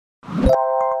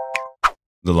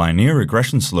The linear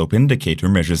regression slope indicator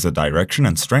measures the direction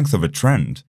and strength of a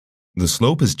trend. The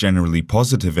slope is generally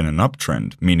positive in an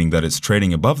uptrend, meaning that it's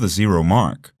trading above the zero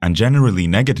mark, and generally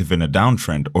negative in a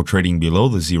downtrend or trading below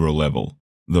the zero level.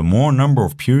 The more number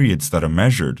of periods that are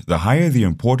measured, the higher the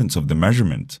importance of the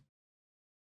measurement.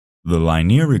 The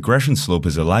linear regression slope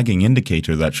is a lagging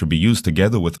indicator that should be used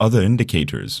together with other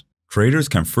indicators. Traders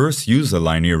can first use the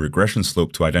linear regression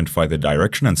slope to identify the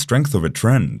direction and strength of a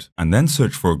trend, and then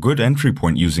search for a good entry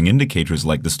point using indicators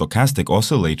like the stochastic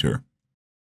oscillator.